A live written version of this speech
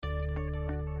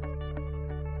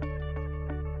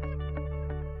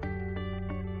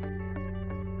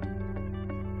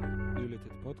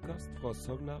podcast fra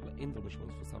Sogndal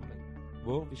Indremisjonsforsamling.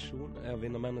 Vår visjon å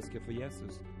vinne mennesker for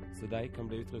Jesus, så de kan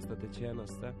bli utrustet til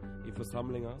tjeneste i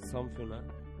forsamlinger,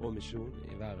 samfunnet og misjon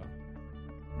i verden.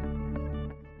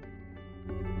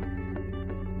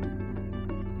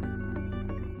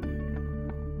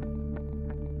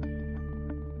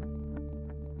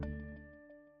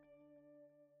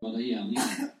 Hva det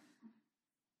gjerningen.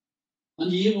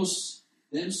 Han gir oss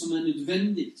det som er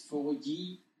nødvendig for å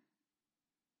gi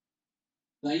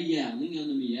de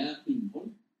gjerningene vi gjør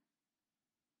innhold.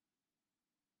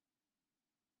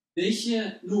 Det er ikke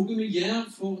noe vi gjør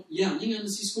for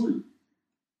gjerningenes skyld.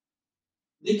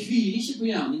 Det hviler ikke på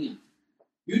gjerninger.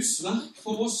 Guds verk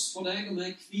for oss, for deg og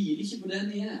meg, hviler ikke på det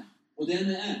vi er, og det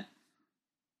vi er.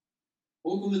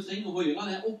 Og om vi trenger å høre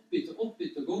det opp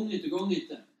etter, gang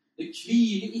etter. Det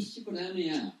hviler ikke på det vi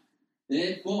gjør. Det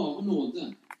er bare nåde.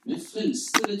 Vi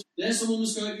frelste det. Det er som om vi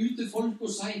skal ut til folk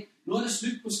og si, nå er det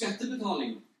slutt på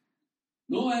skattebetaling.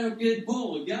 Nå er dere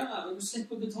borgere, dere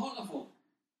slipper å betale for.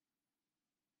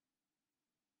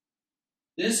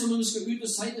 Det er som om vi skal ut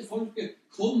og si til folket,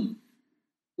 kom,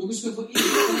 dere skal få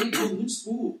inn i kongens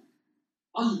bord.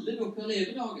 Alle dere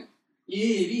levedager, i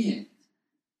evighet.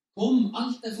 Kom,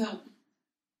 alt er ferdig.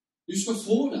 Du skal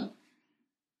få det.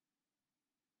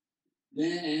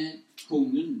 Det er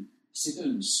kongen sitt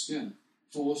ønske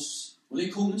for oss. Og det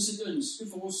er kongen sitt ønske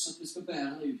for oss at vi skal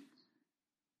bære det ut.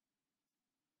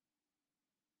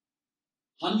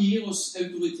 Han gir oss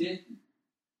autoriteten.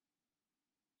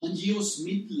 Han gir oss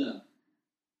midler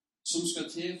som skal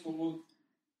til for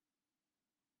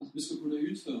at vi skal kunne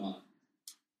utføre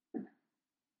det.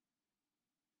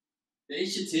 Det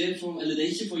er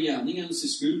ikke for gjerningenes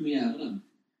skyld vi gjør det,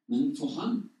 men for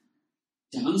han,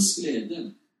 til hans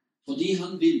glede, fordi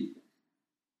han vil,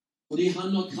 fordi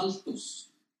han har kalt oss,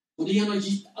 fordi han har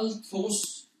gitt alt for oss.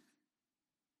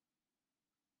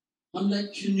 Han ble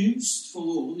knust for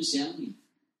våre misgjerninger.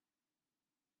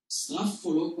 Straff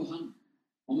og lå på han.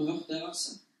 Har vi hørt det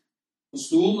verset?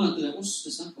 Forstår vi at det er oss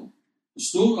det snakker om?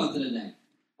 Forstår vi at det er deg?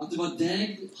 At det var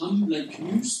deg han ble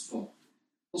knust for?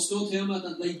 Forstår til og med at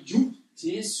han ble gjort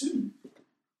til synd?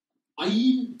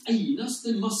 En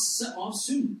eneste masse av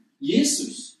synd.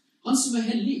 Jesus, han som er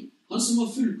hellig, han som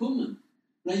var fullkommen,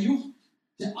 ble gjort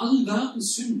til all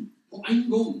verdens synd på en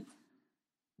gang.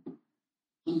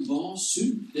 Han var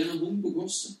synd, det han hung på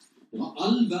korset. Det var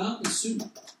all verdens synd.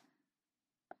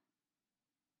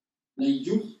 Ble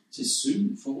gjort til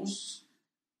synd for oss.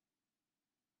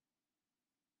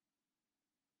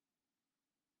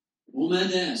 Og med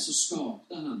det så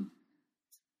skapte han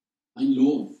en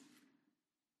lov.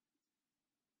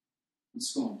 Han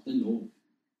skapte en lov.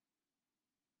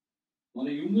 Var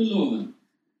det jungelloven?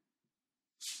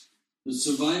 The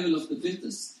survival of the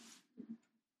fittest.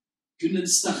 Kunne den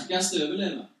sterkeste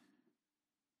overleve?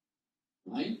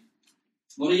 Nei.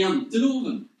 Var det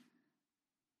janteloven?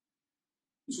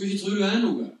 Du skal ikke tro du er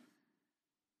noe.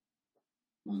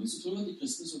 Mange som tror at de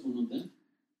kristne så funnet det.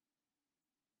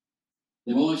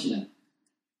 Det var ikke det.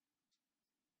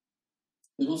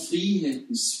 Det var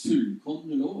frihetens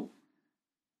fullkomne lov.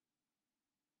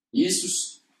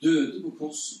 Jesus døde på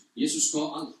korset. Jesus ga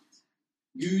alt.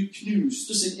 Gud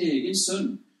knuste sin egen sønn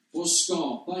for å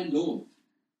skape en lov.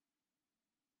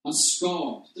 Han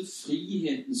skapte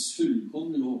frihetens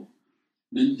fullkomne lov.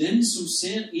 Men den som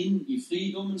ser inn i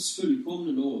fridommens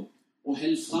fullkomne lov og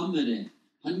holder fram med det,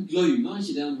 han glemmer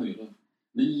ikke det han hører,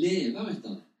 men lever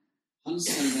etter det. Han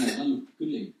skal være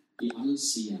lukkelig i all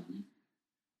sin gjerning.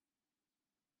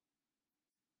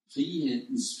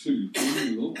 Frihetens fullkomne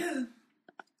lov.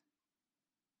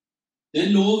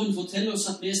 Den loven forteller oss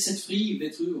at vi er sett fri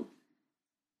ved troen.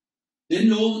 Den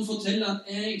loven forteller at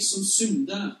jeg som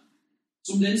synder,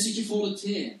 som den som ikke får det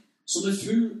til, som er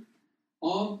full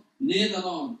av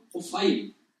nederlag og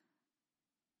feil,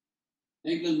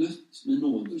 jeg blir møtt med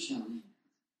nåde og kjærlighet.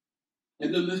 Jeg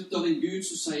blir møtt av en Gud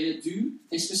som sier,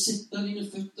 jeg skal sette dine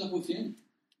føtter på fjell.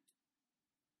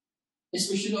 Jeg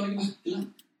skal ikke la deg vakle.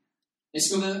 Jeg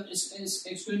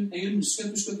ønsker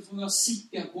at du skal få være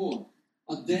sikker på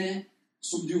at det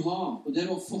som du har, og det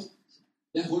du har fått,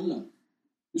 det holder.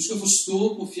 Du skal få stå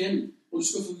på fjell, og du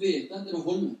skal få vite at det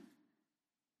holder.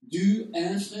 Du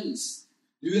er frelst.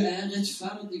 Du er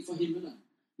rettferdig for himmelen.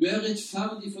 Du er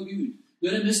rettferdig for Gud. Du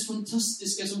er det mest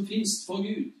fantastiske som finnes for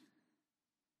Gud.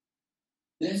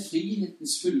 Det er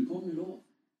frihetens fullkomne lov.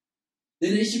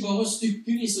 Den er ikke bare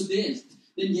stykkevis og delt.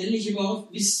 Den gjelder ikke bare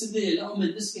visse deler av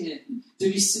menneskeheten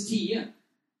til visse tider.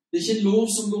 Det er ikke en lov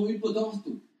som går ut på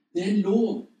dato. Det er en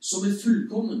lov som er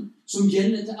fullkommen, som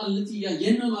gjelder til alle tider,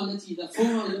 gjennom alle tider,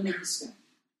 for alle mennesker.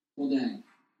 Og det er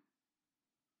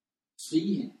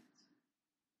frihet.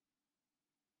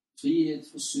 Frihet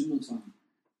fra synd og tvang.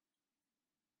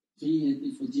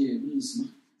 Frihet fra djevelens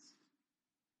makt.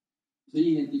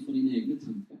 Frihet fra dine egne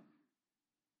tanker.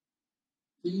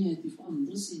 Frihet fra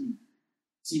andre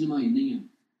sine meninger.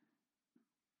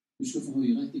 Du skal få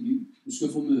høre etter Gud. Du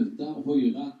skal få møte og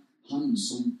høre Han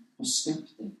som har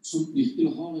skapt deg, som virkelig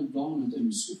har en plan og et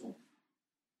ønske for.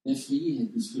 Det er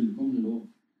frihetens fullkomne lov.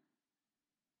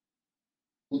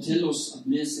 Fortell oss at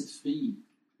vi er sett fri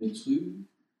ved tro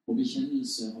og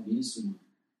bekjennelse av Jesu navn.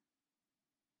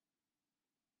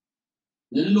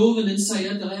 Denne loven den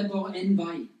sier at det er bare en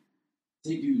vei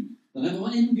til Gud. Det er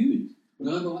bare en Gud, og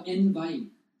det er bare en vei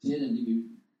til denne Gud.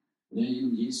 Og det er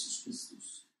gjennom Jesus Kristus.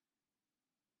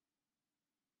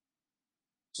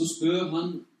 Så spør han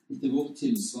etter vårt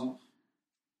tilsvar.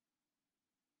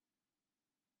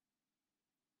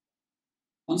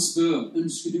 Han spør,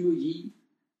 ønsker du å gi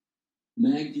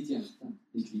meg ditt hjerte,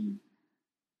 ditt liv?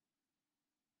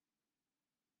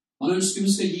 Han ønsker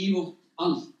vi skal gi vårt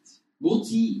alt, vår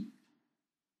tid.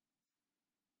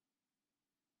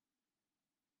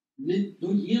 Men da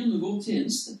gir vi vår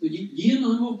tjeneste. Da gir vi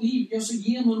han vårt liv, ja, så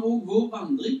gir vi han også vår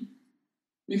vandring.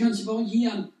 Vi kan ikke bare gi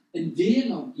han en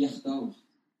del av hjertet vårt.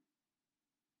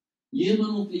 Gir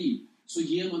man vårt liv, så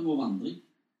gir man vår vandring.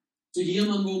 Så gir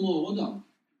man vår morgendag.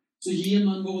 Så gir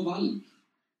man våre valg.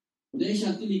 Og det er ikke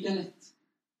alltid like lett.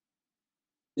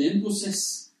 Det er en prosess.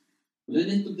 Og det er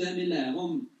nettopp det vi lærer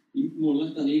om i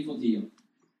målrettet liv for tiden.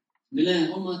 Vi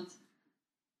lærer om at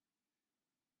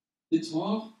det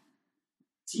tar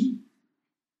tid.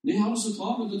 Vi har det så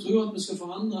travelt og tror at vi skal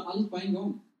forandre alt på en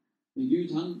gang. Men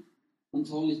Gud, han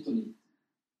tar litt og litt.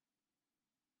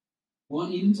 Og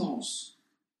han inntar oss.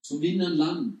 Så vinner han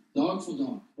land, dag for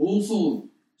dag, år for år.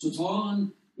 Så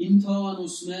inntar han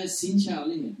oss med sin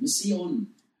kjærlighet, med sin ånd,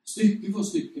 stykke for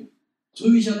stykke.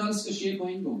 Tror ikke at alt skal skje på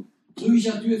en gang. Tror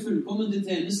ikke at du er fullkommen til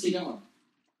tjeneste i dag.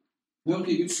 Hør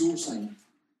hva Guds ord sier.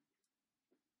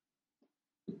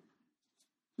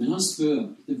 Men han spør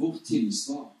etter vårt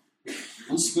tilsvar.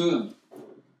 Han spør,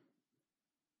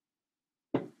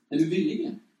 er du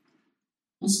villige?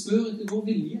 Han spør etter vår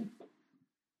vilje.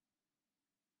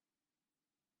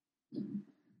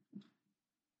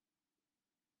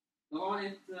 Det var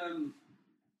et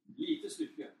lite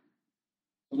stykke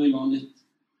som jeg var litt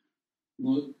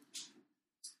når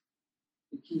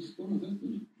kirken har hørt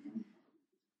meg.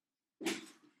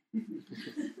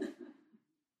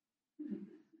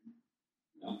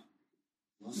 Ja.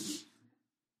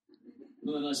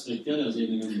 Nå er det sprekker der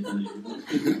siden jeg kan.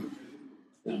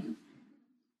 Ja.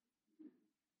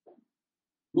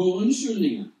 Våre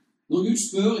unnskyldninger, når Gud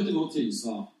spør etter vårt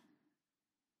tilsvar.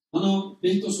 Han har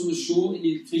bedt oss om å se inn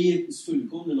i frihetens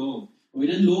fullkomne lov. Og i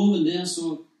den loven der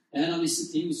så er det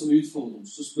visse ting som utfordrer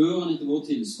oss. Så spør han etter vårt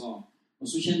tilsvar. Og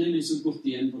så kjenner jeg meg så godt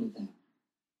igjen på dette.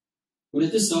 På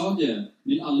dette stadiet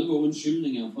vil alle våre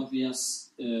unnskyldninger for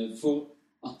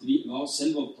at vi var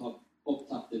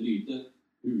selvopptatte lyde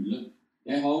hule.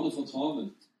 Jeg har det for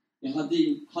travelt. Jeg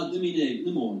hadde mine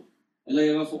egne mål. Eller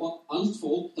jeg var alt for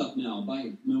opptatt med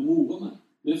arbeid, med å more meg,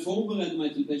 med å forberede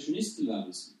meg til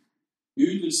pensjonisttilværelsen.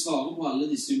 Gud vil svare på alle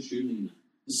disse unnskyldningene.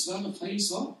 Dessverre feil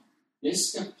svar. Jeg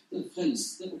skapte,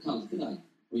 frelste og kalte deg,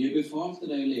 og jeg befalte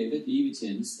deg å leve et liv i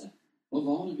tjeneste. Hva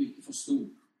var det du ikke forstod?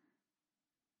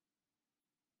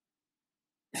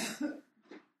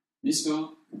 Vi skal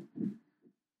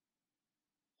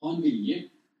ha en vilje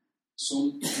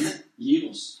som gir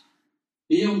oss.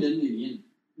 Be om den viljen.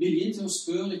 Viljen til å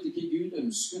spørre etter hva Gud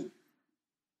ønsker.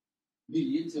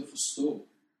 Viljen til å forstå.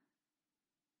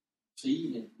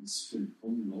 Frihetens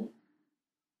fullkomne lov.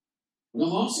 Og det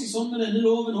har seg sånn med denne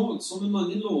loven også, som med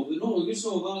mange lover. Norges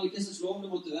lover, eller hva slags lov det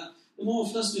måtte være. Det må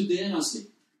ofte studeres litt.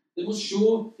 Vi må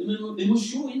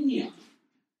se inn i den.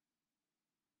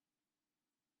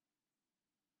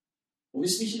 Og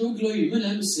hvis vi ikke da glemmer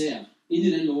det vi ser inn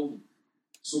i den loven,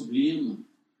 så blir vi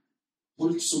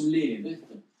folk som lever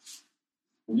etter.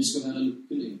 Og vi skal være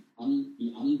lykkelige i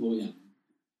all vår hjem.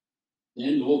 Det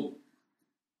er en lov.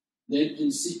 Det er et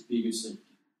prinsipp i Guds rike.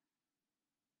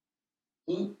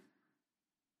 Prøv.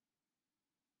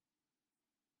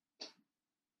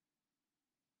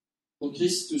 For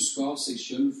Kristus gav seg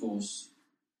selv for oss.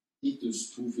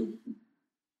 Titus 2,14.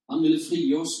 Han ville fri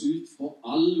oss ut fra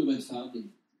all urettferdighet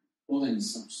og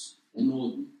rense oss. Det er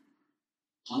nåden.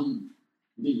 Han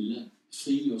ville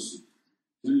fri oss ut.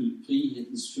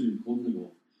 Frihetens fullkomne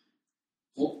lov.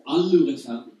 Fra all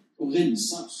urettferdighet og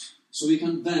rense oss. Så vi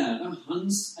kan være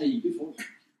hans eget folk,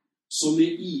 som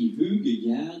med ihuge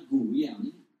gjør gode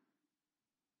gjerninger.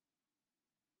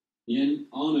 I en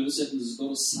annen oversettelse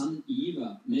står det sann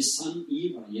iver. Med sann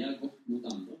iver gjør godt mot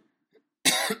andre.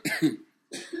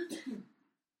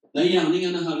 De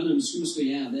gjerningene Herren ønsker vi skal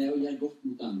gjøre, det er å gjøre godt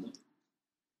mot andre.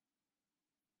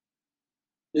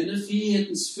 Denne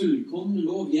frihetens fullkomne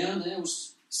lov gjør det oss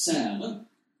sære,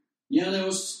 gjør det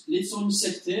oss litt sånn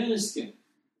sekteriske.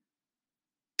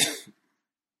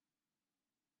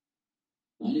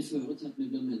 Nei, det fører til at vi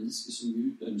blir mennesker som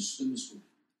Gud ønsker vi skulle.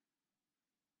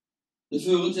 Det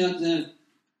fører til at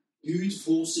Gud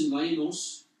får sin vei med oss.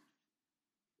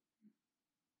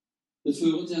 Det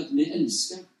fører til at vi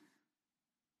elsker.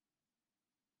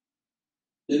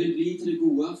 Det vil bli til det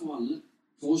gode for alle,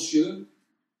 for oss selv,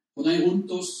 for de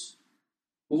rundt oss,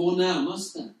 for våre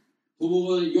nærmeste, for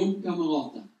våre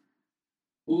jobbkamerater,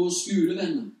 for våre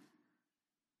skolevenner.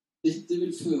 Dette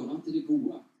vil føre til det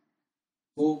gode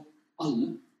for alle,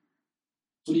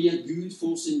 fordi at Gud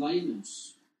får sin vei med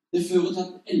oss. Det fører til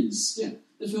at vi elsker.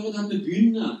 Det fører til at vi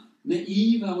begynner med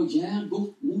iver og gjør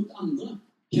godt mot andre.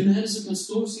 Hvem er det som kan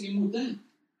stå seg imot det?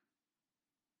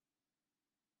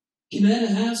 Hvem er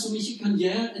det her som ikke kan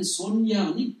gjøre en sånn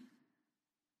gjerning?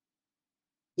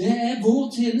 Det er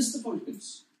vår tjeneste,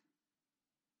 folkens.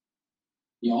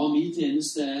 Ja, min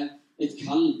tjeneste er et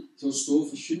kall til å stå og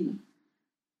forkynne.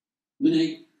 Men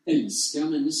jeg elsker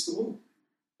mennesker også.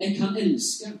 Jeg kan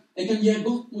elske. Jeg kan gjøre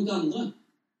godt mot andre.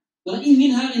 Det er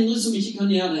ingen her inne som ikke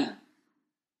kan gjøre det.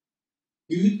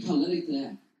 Gud kaller deg til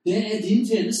det. Det er din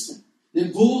tjeneste. Det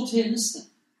er vår tjeneste.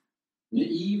 Med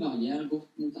iver gjør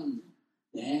godt mot andre.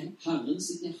 Det er Herren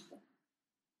sitt hjerte.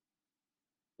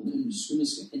 Han ønsker vi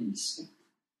skal elske.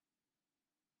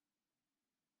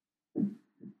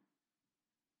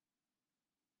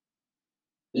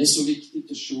 Det er så viktig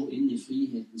å se inn i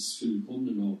frihetens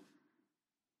fullkomne lov.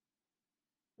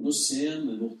 Og nå ser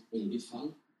vi vårt eget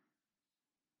fall.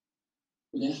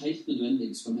 Og det er helt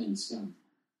nødvendig skal vi elske ham.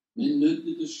 Vi er nødt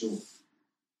til å se.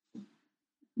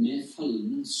 Vi er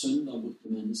fallende, sønderbrutte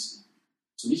mennesker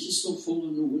som ikke står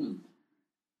foran noen andre.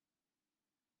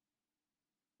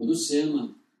 Og da ser vi,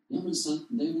 ja, men sant,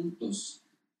 det er rundt oss.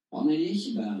 Ja, men jeg er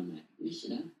ikke bedre enn meg. Jeg er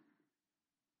ikke det.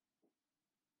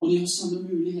 Og de har samme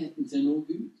muligheten til å nå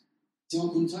Gud, til å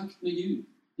ha kontakt med Gud.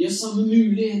 De har samme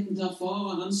muligheten til å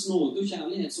erfare hans nåde og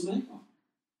kjærlighet som jeg har.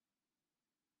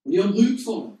 Og de har bruk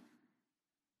for det,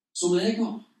 som jeg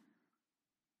har.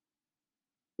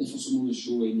 Derfor så må vi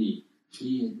se inn i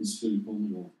frihetens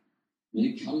fullkomne lov. Vi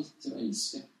er kalt til å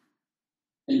elske.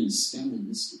 Elske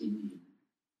mennesket inn i himmelen.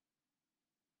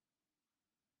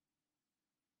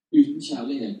 Uten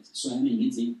kjærlighet så er vi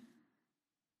ingenting.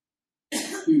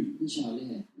 Uten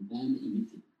kjærligheten er vi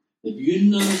ingenting. Det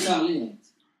begynner med kjærlighet,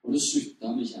 og det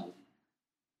slutter med kjærlighet.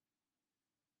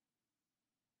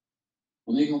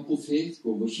 Om jeg har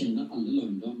profetgåve og kjenner alle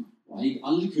løgner, og jeg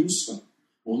har all kunnskap,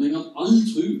 og om jeg har all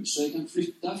tro, så jeg kan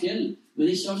flytte fjell,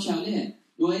 men ikke har kjærlighet,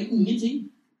 da er jeg ingenting.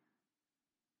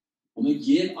 Om jeg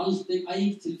gir alt jeg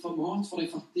eier til format for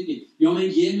de fattige, ja, om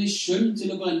jeg gir meg selv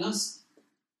til å brennes,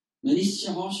 men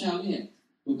ikke har kjærlighet,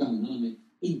 da gagner det meg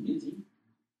ingenting.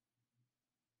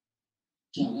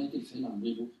 Kjærligheten faller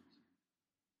aldri bort.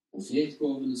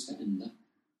 Profetgåvene skal ende,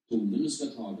 tungene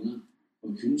skal tagene,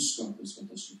 og kunnskapen skal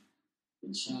ta slutt.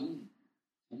 Men kjærlighet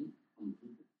faller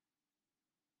aldri bort.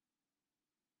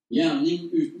 Gjerning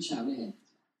uten kjærlighet,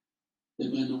 det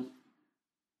brenner opp.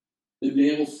 Det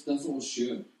blir ofte for oss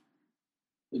selv.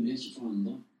 Det blir ikke for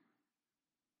andre.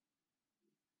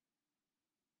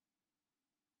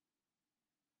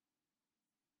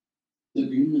 Det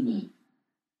begynner med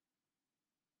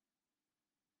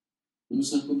når vi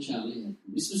snakker om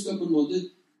kjærligheten. Hvis vi skal på en måte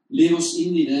leve oss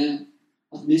inn i det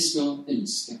at vi skal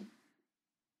elske.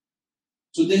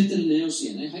 Så dette er ned oss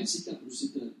igjen. Jeg er helt sikker at du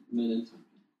sitter med den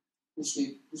tanken. Hvor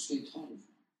skal jeg ta det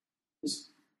fra?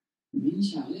 Min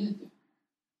kjærlighet,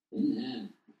 den er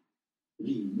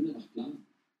rimelig vaklende.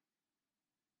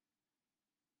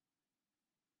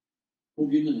 Hvor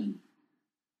begynner den?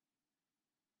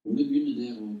 Og det begynner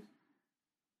der også.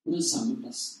 På den samme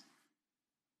plassen.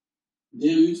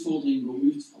 Der utfordringen går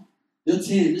ut fra. Der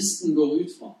tjenesten går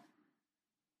ut fra.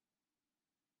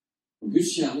 Og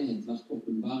Guds kjærlighet ble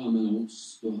åpenbart mellom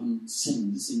oss da han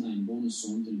sendte sin enbårne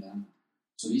sønn til verden,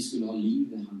 så vi skulle ha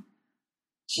liv ved ham.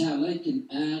 Kjærligheten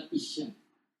er ikke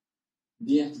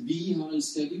det at vi har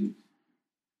elsket Gud,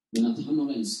 men at han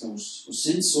har elsket oss og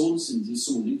sendt sønnen sin til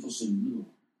soning for syndene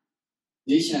våre.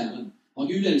 Det er kjære. Har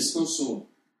Gud elsket oss så,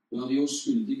 da er vi også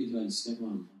skyldige til å elske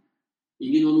hverandre.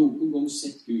 Ingen har noen gang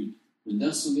sett Gud, men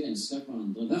dersom vi elsker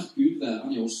hverandre, hvert Gud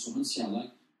værende i oss, og hans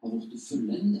kjærlighet har vært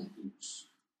fullendet i oss.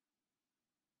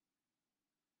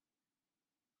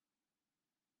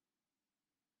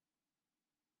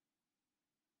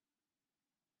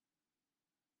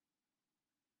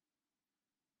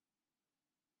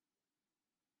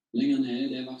 Lenger nede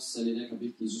i det verset, eller i det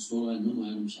kapittelet, så står det enda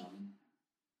mer om kjærlighet.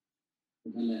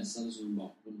 Du kan lese det som en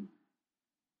bakgrunn.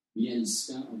 Vi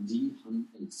elsker av de han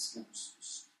elsker oss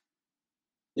først.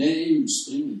 Det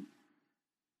utspringet.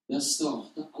 Der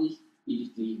starter alt i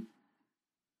ditt liv.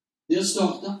 Der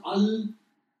starter all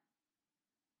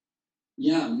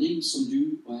gjerning som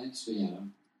du og jeg skal gjøre.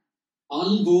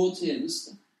 All vår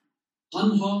tjeneste.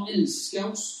 Han har elsket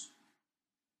oss.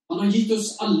 Han har gitt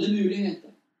oss alle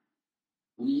muligheter.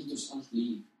 Han har gitt oss alt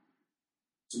liv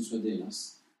som skal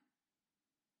deles.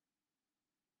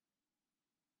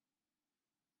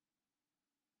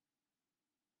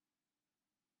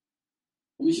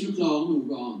 Om ikke du klarer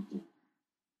noe annet nå,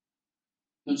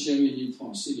 kanskje er du inne i en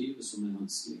fase i livet som er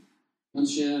vanskelig.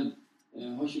 Kanskje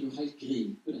har ikke du helt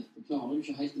grepet dette. Klarer du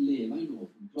ikke helt å leve i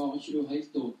nåden. Klarer ikke du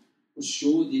helt å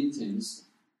se din tjeneste.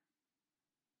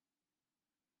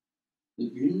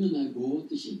 Det begynner med å gå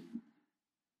til kilden.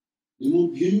 Du må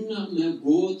begynne med å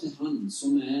gå til han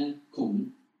som er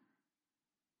kongen.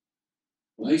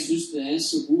 Og jeg synes det er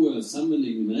så god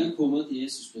sammenligning med det å komme til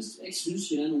Jesus Kristus. Jeg synes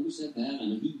ikke det er noe som er bedre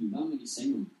enn å hive meg i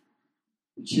sengen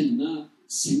og kjenne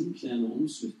sengklærne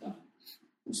omsluttet.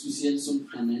 Og spesielt sånn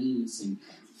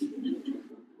flanellsengklær.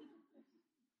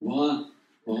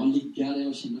 Bare ligge der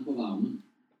og kjenne på varmen.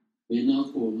 Begynne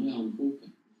av kåner i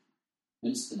armkroken.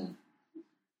 Helst til det.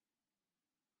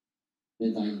 Det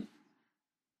er deilig.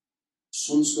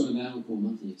 Sånn skal det være å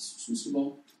komme til Jesus. Vi skal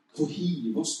bare få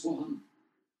hive oss på han.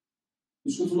 Du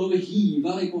skal få lov å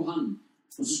hive deg på han,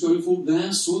 og så skal du få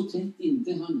være så tett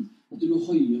inntil han at du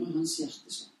hører hans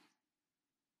hjerteslag.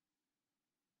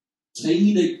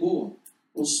 Treng deg på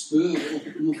og spør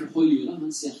om å få høre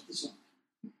hans hjerteslag.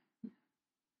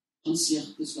 Hans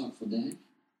hjerteslag for deg,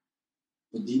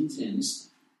 for din tjeneste.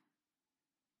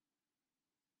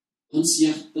 Hans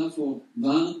hjerte for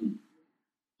verden.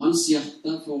 Hans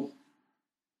hjerte for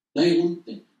deg rundt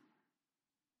deg.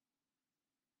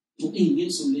 For ingen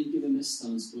som ligger ved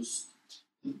mesterens bryst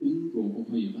kan unngå å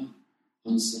høre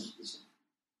hans hjerteslag.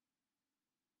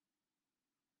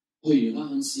 Høre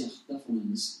hans hjerte for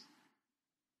mennesker.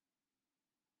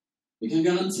 Vi kan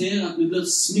garantere at vi blir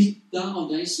smittet av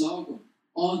de slagene,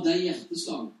 av de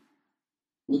hjerteslagene.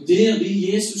 Og der vil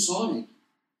Jesus ha deg.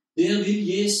 Der vil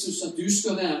Jesus at du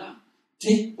skal være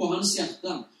tett på hans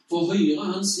hjerte, for å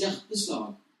høre hans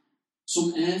hjerteslag,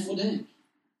 som er for deg.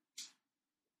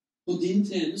 For din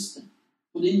tjeneste,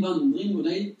 for din vandring, og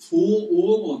de få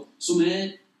årene som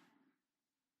er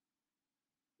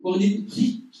bare en liten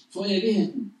prikk for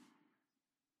evigheten,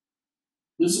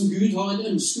 men som Gud har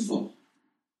et ønske for.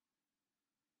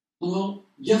 Han har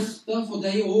hjertet for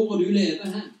de årene du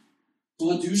lever her,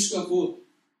 for at du skal få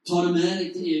ta det med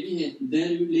deg til evigheten, det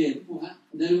du lever på her,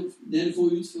 det du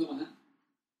får utføre her.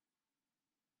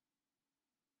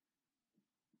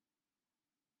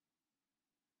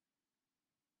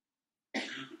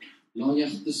 La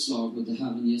hjerteslaget til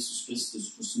Herren Jesus Kristus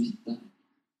få smitte deg.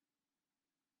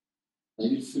 De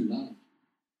vil fylle deg.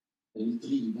 De vil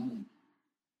drive deg.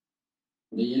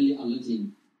 Og det gjelder i alle ting.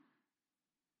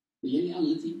 Det gjelder i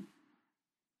alle ting.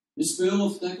 Vi spør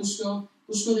ofte,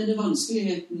 hvor skal denne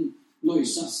vanskeligheten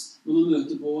løses når vi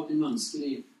møter på en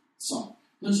vanskelig sak?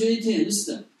 Kanskje i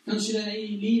tjeneste, kanskje det er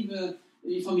i livet,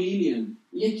 i familien,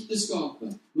 i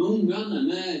ekteskapet, med ungene,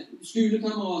 med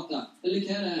skolekamerater, eller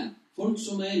hva det er. Folk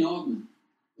som er i lag med.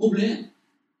 Problem.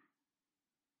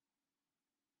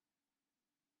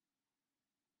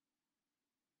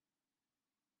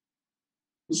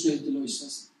 Hvor skal dette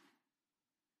løses?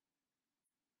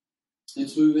 Jeg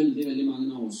tror veldig, veldig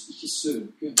mange av oss ikke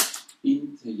søker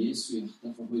inn til Jesu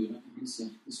hjerte for å høre hans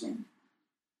hjerteslag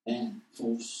er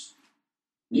for oss.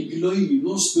 Vi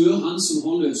glemmer å spørre han som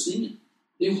har løsningen.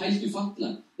 Det er jo helt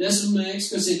ufattelig. Det er som når jeg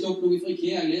skal sette opp noe fra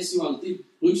IKEA. Jeg leser jo alltid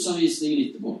bruksanvisningen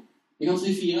etterpå. Jeg har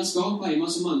 3-4 skap hjemme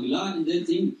som mangler en del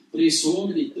ting, fordi jeg så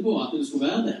det etterpå at det skulle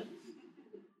være der.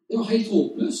 Det var helt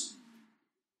håpløst.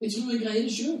 Jeg tror jeg greier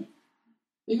det selv.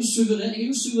 Jeg er jo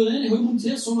suveren. Jeg har jo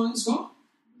montert så mange skap.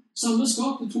 Samme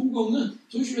skapet 2 ganger.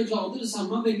 Jeg tror ikke jeg klarte det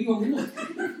samme begge gangene.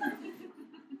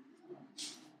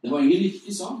 Det var ingen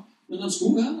viktig sak, men han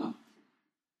skulle være der.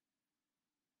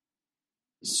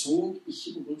 Jeg så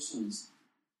ikke på bruksanvisningen.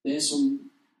 Det er som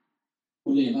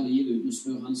å leve livet uten å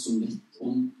spørre han som vet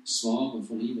om svaret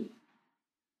for livet.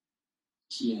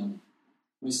 Ikke gjør det.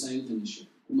 Og jeg sier til meg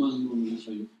selv, hvor mange ganger jeg ikke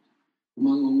har gjort. Hvor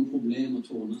mange ganger problemer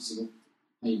tårner seg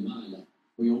opp hjemme eller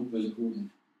på jobb eller hvor det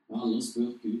er. Jeg har aldri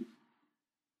spurt Gud.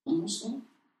 Han må svare.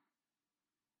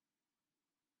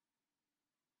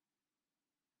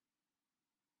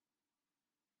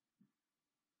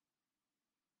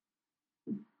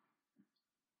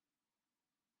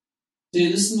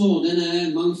 Tjenesten vår, den er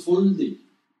mangfoldig.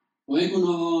 Og jeg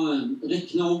kunne ha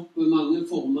reknet opp mange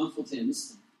former for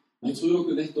tjenester. Men jeg tror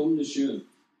dere vet om det selv.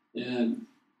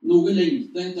 Noen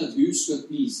lengter etter at Gud skal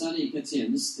vise deg hva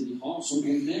tjeneste de har som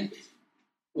konkret.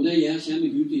 Og det kommer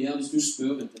Gud til å gjøre hvis du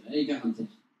spør etter det. Jeg er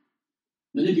garantert.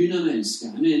 Men det begynner med å elske.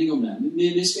 Jeg er mening om det.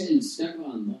 Vi skal elske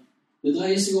hverandre. Det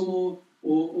dreier seg om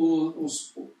å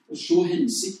se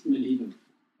hensikten med livet.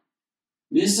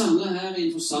 Vi er samlet her i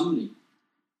en forsamling.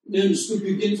 Vi ønsker å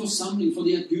bygge en forsamling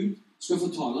fordi at Gud skal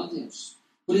få tale til oss.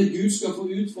 Fordi at Gud skal få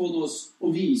utfordre oss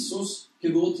og vise oss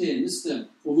hva vår tjeneste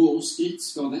og våre skritt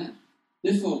skal være.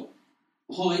 Derfor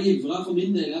har jeg ivret for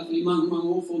min del i mange,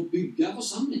 mange år for å bygge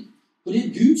forsamling. Fordi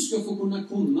at Gud skal få kunne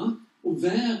komme og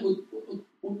være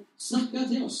og snakke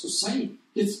til oss og si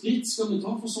hvilket skritt skal vi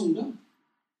ta for søndag.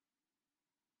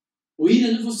 Og i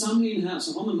denne forsamlingen her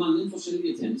så har vi mange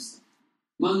forskjellige tjenester.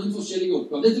 Mange forskjellige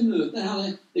oppgaver. Dette møtet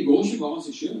her, det går ikke bare av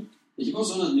seg selv. Det er ikke bare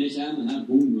sånn at vi kommer her,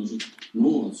 boom, og så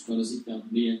nå skal det sikkert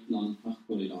bli et eller annet kvart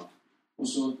på det i dag. Og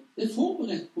så, det er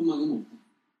forberedt på mange måter.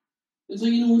 Vi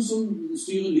trenger noen som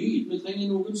styrer lyd, vi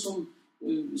trenger noen som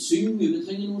synger, vi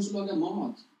trenger noen som lager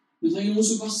mat, vi trenger noen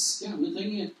som vasker, vi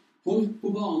trenger folk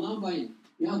på barnearbeid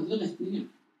i alle retninger.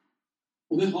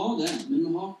 Og vi har det, men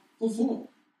vi har for få.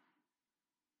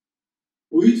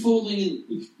 Og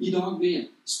utfordringen i dag blir,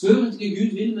 spør etter hva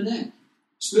Gud vil med deg.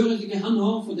 Spør etter hva han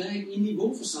har for deg inn i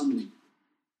vår forsamling.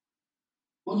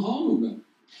 Han har noe.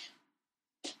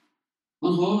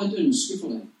 Han har et ønske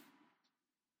for deg.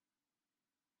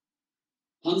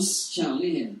 Hans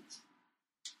kjærlighet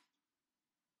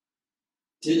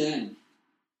til deg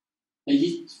er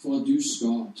gitt for at du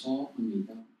skal ta han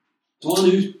videre. Ta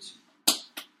han ut.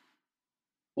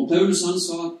 Og Paulus han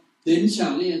sa at den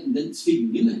kjærligheten, den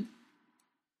tvinger meg.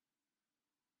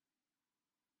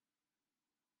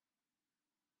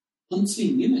 Han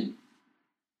tvinger meg.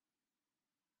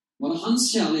 Var det hans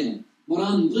kjærlighet? Var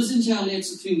det andre sin kjærlighet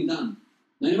som tvingte han?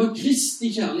 Nei, det var Kristi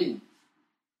kjærlighet.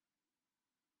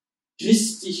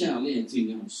 Kristi kjærlighet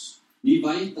tvinger oss. Vi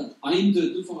vet at en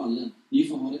døde for alle.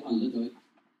 Derfor har de alle død.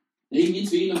 Det er ingen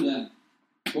tvil om det.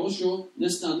 For å se,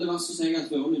 nesten alle vers som sier at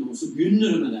før meg nå, så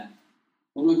begynner det med det.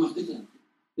 Har du lagt merke til det?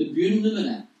 Det begynner med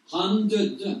det. Han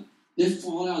døde.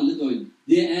 Derfor har de alle død.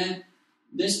 Det er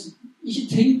ikke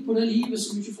tenk på det livet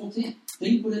som du ikke får til.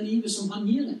 Tenk på det livet som han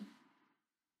gir deg.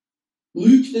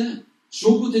 Bruk det.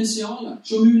 Se potensialet.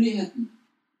 Se muligheten.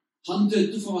 Han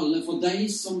døde for alle,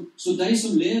 så de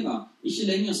som lever, ikke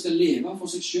lenger skal leve for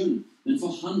seg selv, men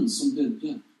for han som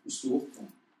døde og stod opp for.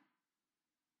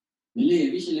 Vi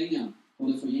lever ikke lenger for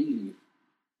det forgjengelige,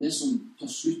 det som tar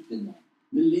slutt en dag.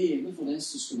 Vi lever for det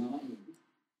som skal være evig.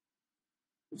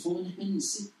 Og for en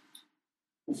hensikt,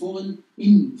 og for et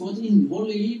innhold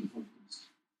i livet, folkens.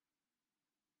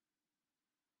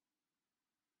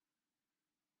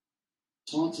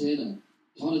 Ta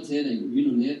det til deg og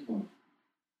begynn å leve på det.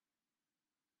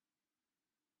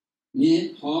 Vi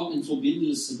har en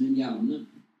forbindelse med en hjerne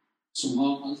som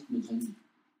har alt vi trenger.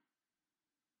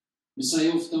 Vi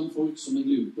sier ofte om folk som er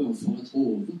glupe og får et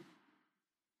hode.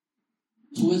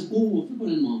 For et hode på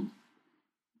den mannen.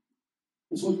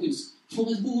 Og folkens,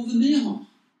 for et hode vi har.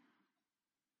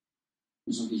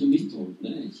 Vi snakker ikke om mitt hode,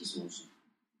 det er ikke så også.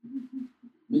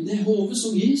 Men det hodet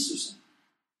som Jesus er.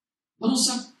 Han har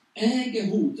sagt, jeg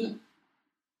er hodet,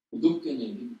 og dere er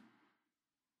legeme.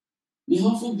 Vi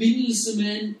har forbindelse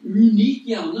med en unik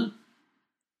hjerne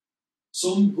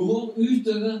som går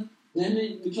utover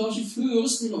vi klarer ikke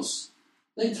forestille oss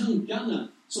de tankene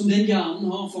som den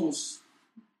hjernen har for oss.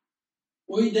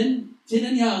 Og til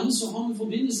den hjernen så har vi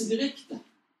forbindelse direkte.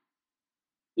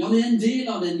 Ja, vi er en del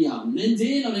av den hjernen, vi er en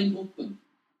del av den kroppen.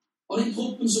 Og den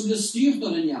kroppen som blir styrt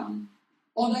av den hjernen,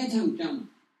 av de tankene,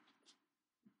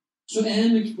 så er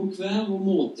vi på hver vår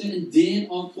måte en del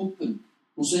av kroppen.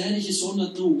 Og så er det ikke sånn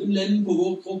at noen lem på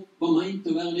vår kropp var meint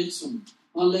å være virksom.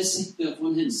 Alle er sett der for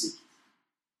en hensikt.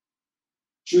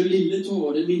 Selv lille tå,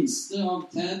 det minste av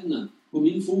tædene på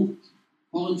min fot,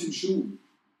 har en funksjon.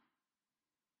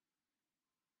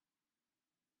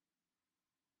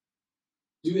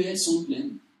 Du er et sånt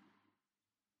lem.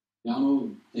 Ja, nå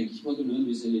tenker jeg ikke på at du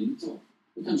nødvendigvis er lille tå.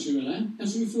 Men kanskje du er det.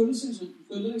 Kanskje du føler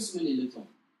deg som en lille tå.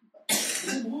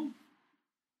 Det er bra.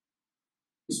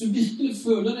 Hvis du virkelig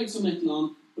føler deg som et eller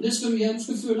annet, og det skal du gjøre, du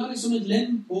skal føle deg som et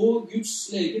lem på Guds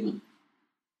legeme,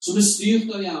 som er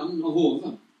styrt av hjernen og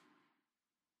hodet.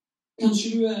 Kanskje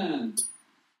du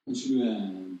er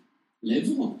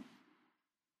levra.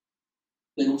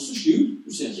 Det er også skjult.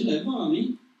 Du ser ikke levra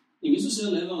mi. Ingen som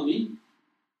ser levra mi.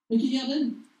 Men hva gjør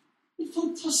den? Det er en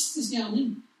fantastisk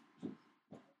gjerning.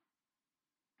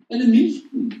 Eller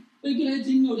milten. Begge de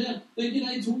tingene der, begge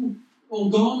de to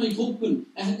organer i kroppen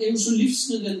er jo så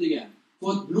livsnødvendige for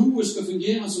at blodet skal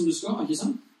fungere som det skal, ikke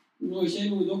sant? Nå er ikke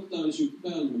jeg noen doktor eller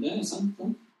sykepleier, men det er sant, da.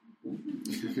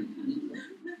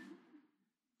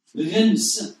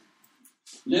 Rense.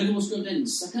 Leveren skal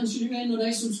rense. Kanskje du er en av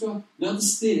de som skal være til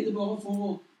stede bare for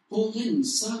å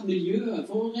rense miljøet,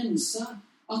 for å rense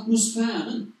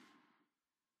atmosfæren.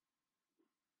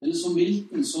 Eller som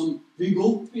vilten som bygger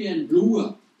opp igjen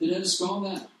blodet til det skal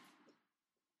være.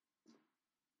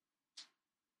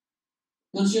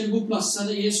 Kanskje er det på plasser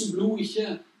der Jesu blod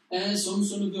ikke er sånn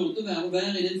som det burde være, og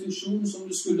være i den funksjonen som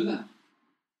det skulle være.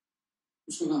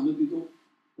 Du skal være med å bygge opp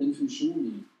den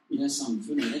funksjonen i det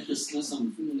samfunnet, det kristne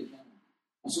samfunnet, eller hva det er.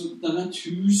 Altså, det er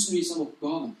tusenvis av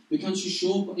oppgaver. Vi kan ikke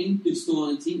se på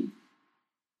enkeltstående ting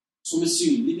som er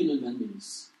synlige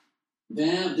nødvendigvis.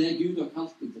 Vær det Gud har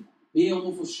kalt deg til. Be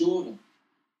om å få se det.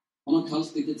 Han har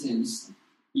kalt deg til tjeneste.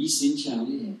 I sin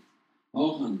kjærlighet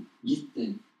har han gitt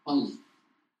deg alt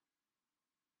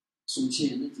som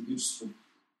tjener til Guds folk.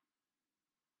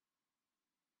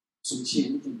 Som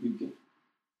tjener til å bygge.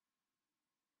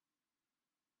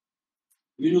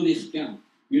 Begynn å virke.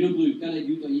 Begynn å bruke det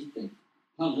Gud har gitt deg.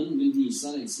 Herren vil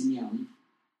vise deg sin gjerning.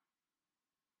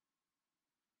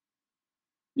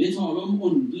 Vi taler om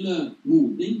åndelig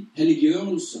modning,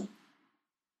 helliggjørelse.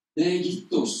 Det er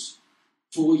gitt oss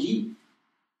for å gi.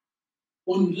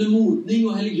 Åndelig modning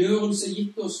og helliggjørelse er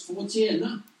gitt oss for å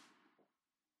tjene.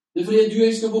 Det er fordi at du og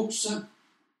jeg skal vokse.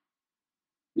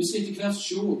 Vi skal etter hvert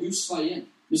se Guds veie.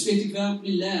 Vi skal etter hvert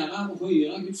bli lære og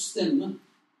høre Guds stemme.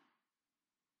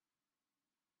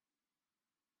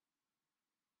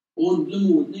 Åndelig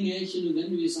modning er ikke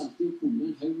nødvendigvis alltid å komme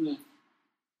en haug med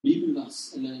bibelvers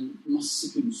eller en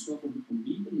masse kunnskap om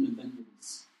Bibelen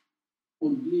nødvendigvis.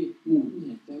 Åndelig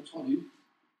modenhet er å ta det ut,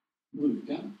 bruke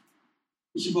det.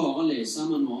 Ikke bare lese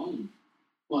manualen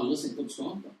og aldri sette opp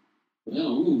skapet. For det er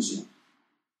det noen som gjør.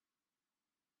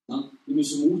 Ja, du må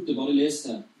så mot det, bare lese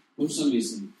her.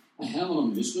 Åndsanvisning. Her var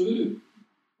det mye, skrur du.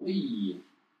 Oi,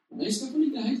 jeg skal få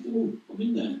ligge helt i ro for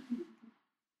min del.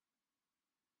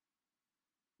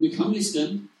 Vi kan bli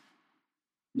skremt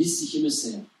hvis ikke vi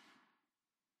ser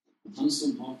at han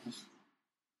som har kartet,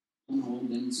 han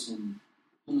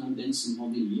er den som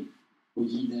har vilje, og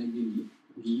gi deg vilje,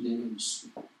 og gi deg ønske,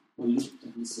 og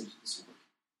lytte hans hjertesvar.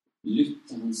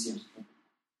 Lytte hans hjerte.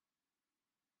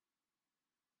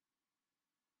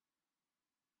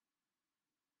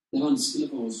 Det er vanskelig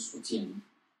for oss å tjene.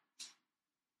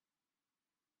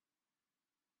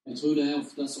 Jeg tror det er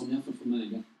ofte sånn, i hvert fall for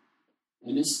meg, at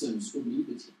jeg mest ønsker å bli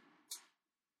betjent.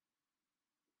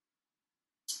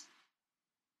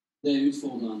 Det er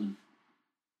utfordrende.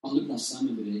 Alle plasser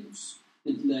vi beveger oss.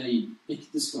 Enten det er i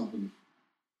ekteskapet,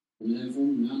 eller det er for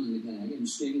ungene, eller hva det er. Jeg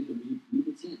ønsker egentlig å bli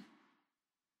betjent.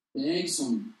 Det er jeg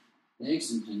som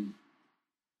trenger.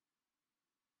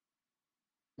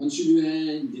 Kanskje du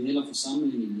er en del av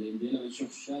forsamlingen, eller en del av en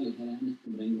kirke, eller hva det er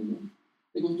nettopp den gangen.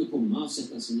 Det er godt å komme og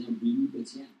sette seg ned og bli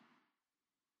betjent.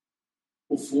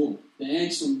 Og få. Det er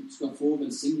jeg som skal få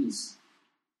velsignelse.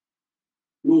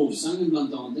 Lovsangen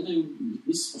blant annet, den er jo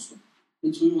misforstått.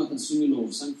 Jeg tror at han synger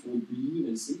lovsang for å bli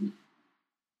velsignet.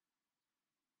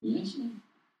 Det er ikke det.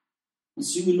 Han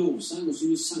synger lovsang og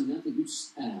synger sanger til Guds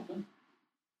ære.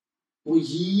 For å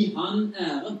gi han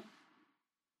ære.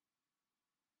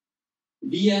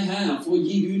 Vi er her for å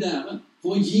gi Gud ære.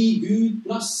 For å gi Gud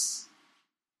plass.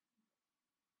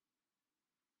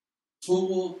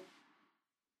 For å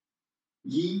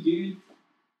gi Gud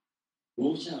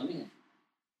vår kjærlighet.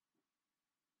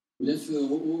 Og det fører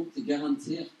også til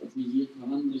garantert at vi gir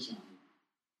hverandre kjærlighet.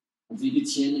 At vi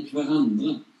betjener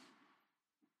hverandre.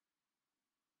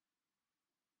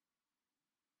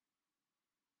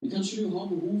 Men kanskje du har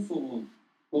behov for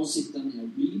å sitte ned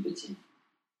og bli betjent.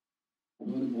 Og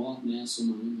da er det bra at vi er så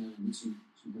mange her inne som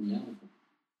kan gjøre det.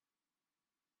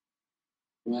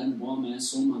 Og er det bra at vi er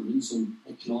så mange som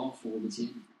er klar for å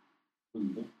betjene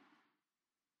andre.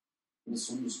 Det er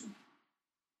sånn det skal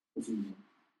fungere.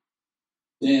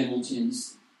 Det er vår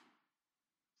tjeneste.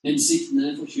 Hensikten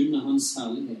er å forkynne hans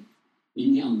herlighet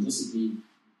inn i andre sitt liv.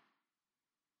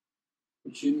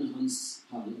 Forkynne hans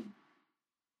herlighet.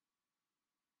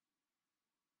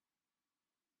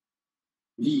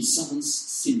 Vise hans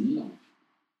sinnelag.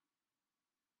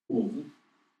 Over.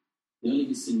 Der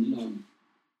ligger sinnelaget.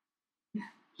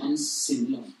 Hans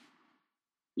sinnelag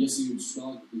gir seg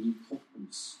utslag i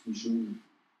kroppens funksjoner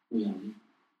og gjerning.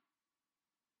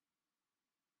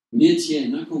 Vi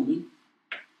tjener kongen.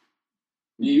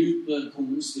 Vi utbreder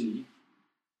kongens vilje.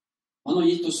 Han har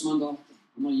gitt oss mandatet.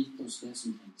 Han har gitt oss det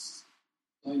som trengs.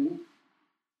 Ta imot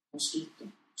og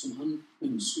skrittet som han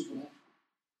ønsker for deg.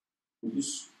 Og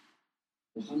husk,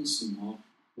 det er han som har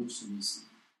åndsanvisning.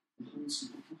 Det er han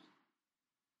som har klart.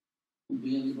 Og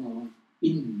ber deg bare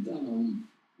inderlig om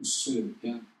å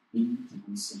søke inn til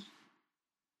hans hjerte.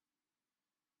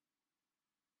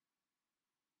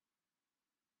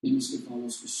 Himmelske Far, la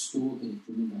oss forstå hva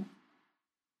dette må være.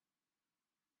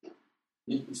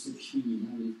 Hjelp oss til å hvile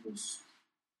av ditt bryst.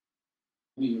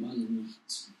 Høyere inn i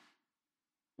hjertet.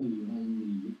 Høyere inn i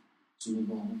livet, som er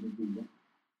bare det gode.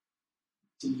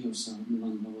 Tilgi oss her med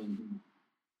vandrer og øyne.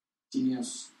 Tilgi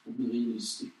oss at vi river i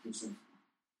stykker så ofte.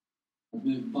 At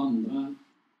vi vandrer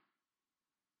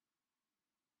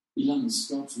i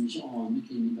landskap som ikke aner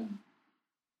hva innebærer.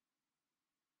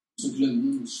 Så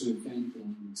glemmer vi å søke inn til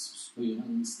deg, Jesus. Høyere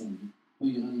din stemme.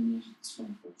 Høyere din hjertesvar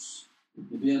for oss. Jeg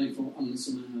ber deg for alle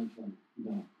som er her i kveld, i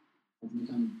dag, at vi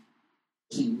kan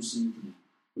trenge oss inn til deg.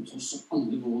 Og tross av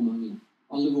alle våre mangler,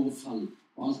 alle våre fall,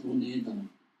 og alt vår nederlag,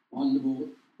 og alle våre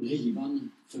rivende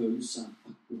følelser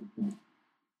akkurat nå.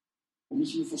 Om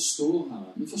ikke vi forstår,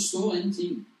 Herre, vi forstår en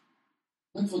ting.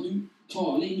 Takk for at du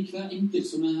taler inn i hver enkelt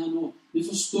som er her nå. Vi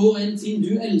forstår en ting.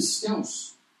 Du elsker oss.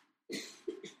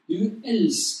 Du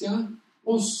elsker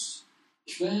oss,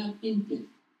 hver enkelt,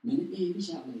 men det er evig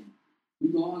kjærlighet. Du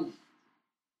ga alt.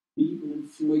 Bibelen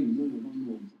fløyner over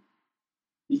nåde.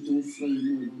 Ditt ord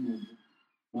fløyner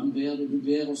over nåde. Du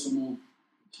ber oss om å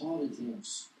ta det til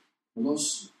oss. Og la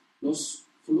oss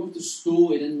få lov til å stå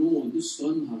i den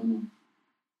nådestrøm her nå.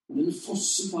 Og denne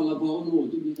fossefall av bare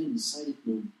nåde blir renset i ditt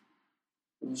blod.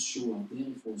 Og la oss se at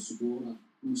derifra så går det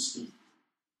noen skritt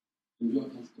som du har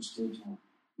kalt oss til å ta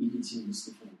inn i tjeneste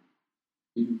for deg.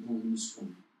 Du kongens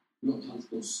konge. Du har kalt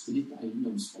oss til ditt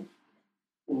eiendomsfolk.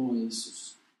 Å, Jesus,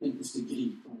 hjelp oss til å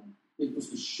gripe deg. Hjelp oss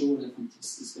til å se det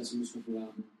fantastiske som du skal få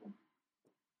være med på.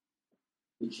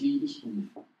 Det hviler ikke på meg.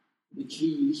 Det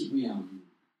hviler ikke på hjernen.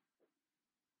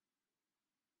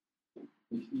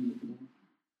 Det hviler på deg.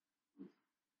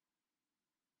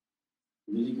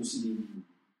 Vi legger oss i dine hender.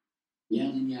 Gjør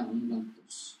din gjerning blant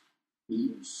oss, i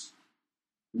oss,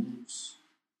 med oss,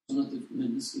 sånn at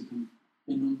mennesker kan,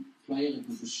 enda flere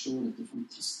kan få se dette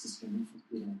fantastiske vi har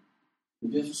fått i dag. Vi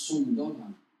ber for Sogndal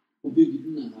her, og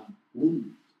bygdene her,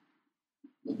 rundt.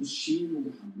 La oss skje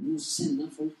noe her. Vi må sende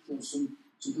folk til oss som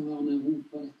kan være med og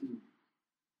rope dette ut.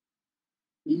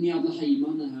 Inn i alle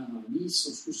heimene her, vis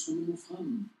oss hvordan vi må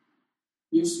frem.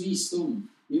 Gi oss visdom,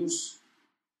 gi oss.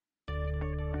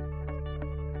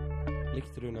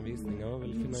 Likte du undervisningen og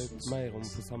vil finne ut mer om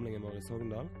forsamlingen vår i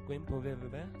Sogndal, gå inn på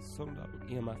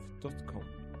www.sogndalIMF.com.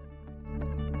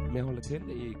 Vi holder til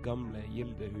i gamle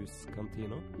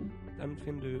Gildehus-kantina. Den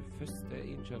finner du første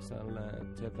innkjørsel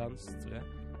til venstre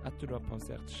etter du har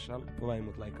passert Skjell på vei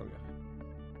mot Leikanger.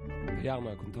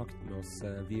 Gjerne kontakt med oss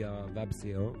via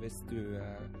websiden hvis du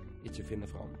ikke finner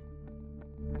fram.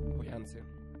 På gjensyn.